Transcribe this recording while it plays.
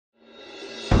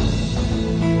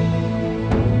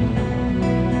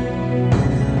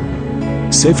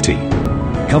safety,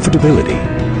 comfortability,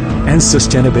 and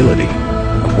sustainability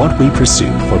are what we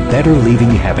pursue for better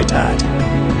living habitat.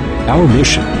 Our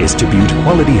mission is to build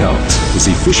quality homes with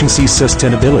efficiency,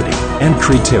 sustainability, and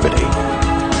creativity.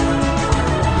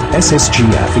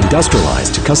 SSGF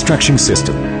Industrialized Construction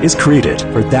System is created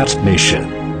for that mission.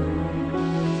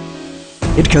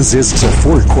 It consists of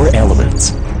 4 core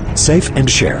elements: safe and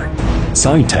share,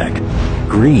 sci-tech,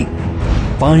 green,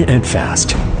 fine and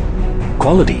fast.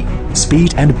 Quality,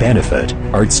 speed and benefit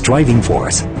are its driving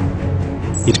force.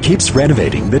 It keeps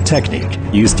renovating the technique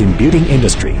used in building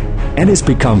industry and is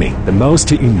becoming the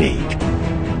most unique.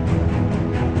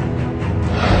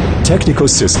 Technical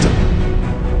system: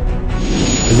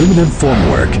 aluminum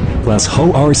formwork plus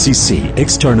whole RCC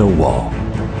external wall.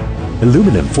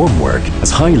 Aluminum formwork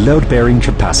has high load-bearing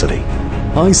capacity,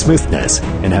 high smoothness,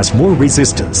 and has more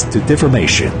resistance to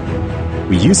deformation.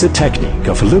 We use a technique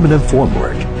of aluminum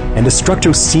formwork and a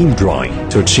structural seam drawing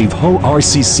to achieve whole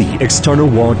RCC external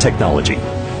wall technology,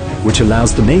 which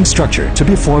allows the main structure to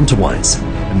be formed once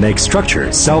and makes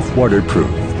structure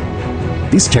self-waterproof.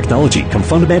 This technology can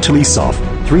fundamentally solve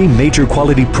 3 major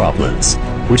quality problems,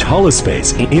 which hollow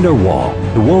space in inner wall,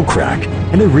 the wall crack,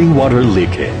 and the rainwater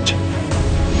leakage.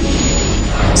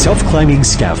 Self-climbing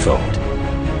scaffold.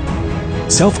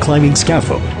 Self-climbing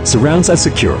scaffold surrounds and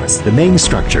secures the main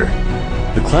structure.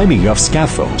 The climbing of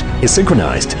scaffold is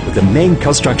synchronized with the main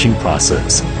construction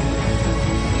process.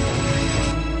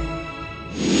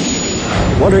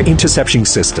 Water interception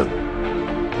system.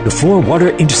 The floor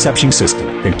water interception system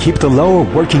can keep the lower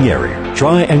working area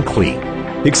dry and clean.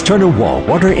 The external wall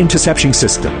water interception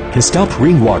system can stop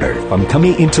rainwater from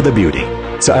coming into the building,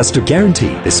 so as to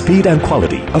guarantee the speed and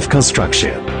quality of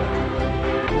construction.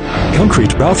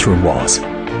 Concrete bathroom walls.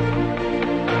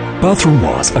 Bathroom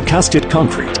walls are casted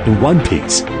concrete in one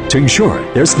piece to ensure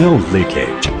there's no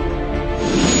leakage.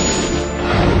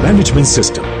 Management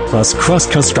system plus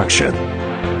cross-construction.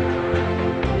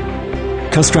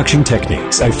 Construction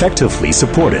techniques are effectively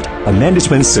supported by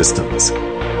management systems.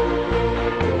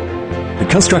 The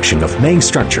construction of main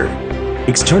structure,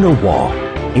 external wall,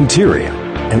 interior,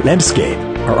 and landscape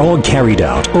are all carried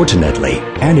out alternately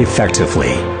and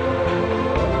effectively.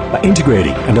 By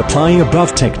integrating and applying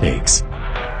above techniques,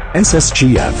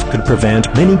 SSGF could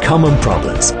prevent many common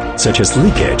problems such as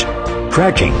leakage,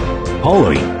 cracking,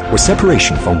 hollowing, or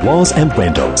separation from walls and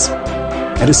windows.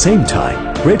 At the same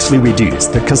time, greatly reduce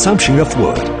the consumption of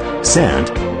wood, sand,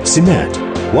 cement,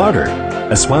 water,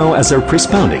 as well as their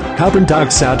corresponding carbon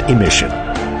dioxide emission.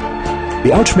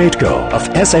 The ultimate goal of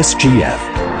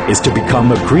SSGF is to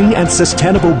become a green and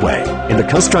sustainable way in the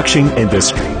construction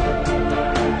industry.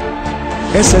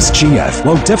 SSGF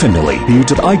will definitely build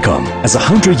the Icon as a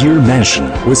 100-year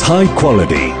mansion with high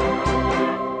quality.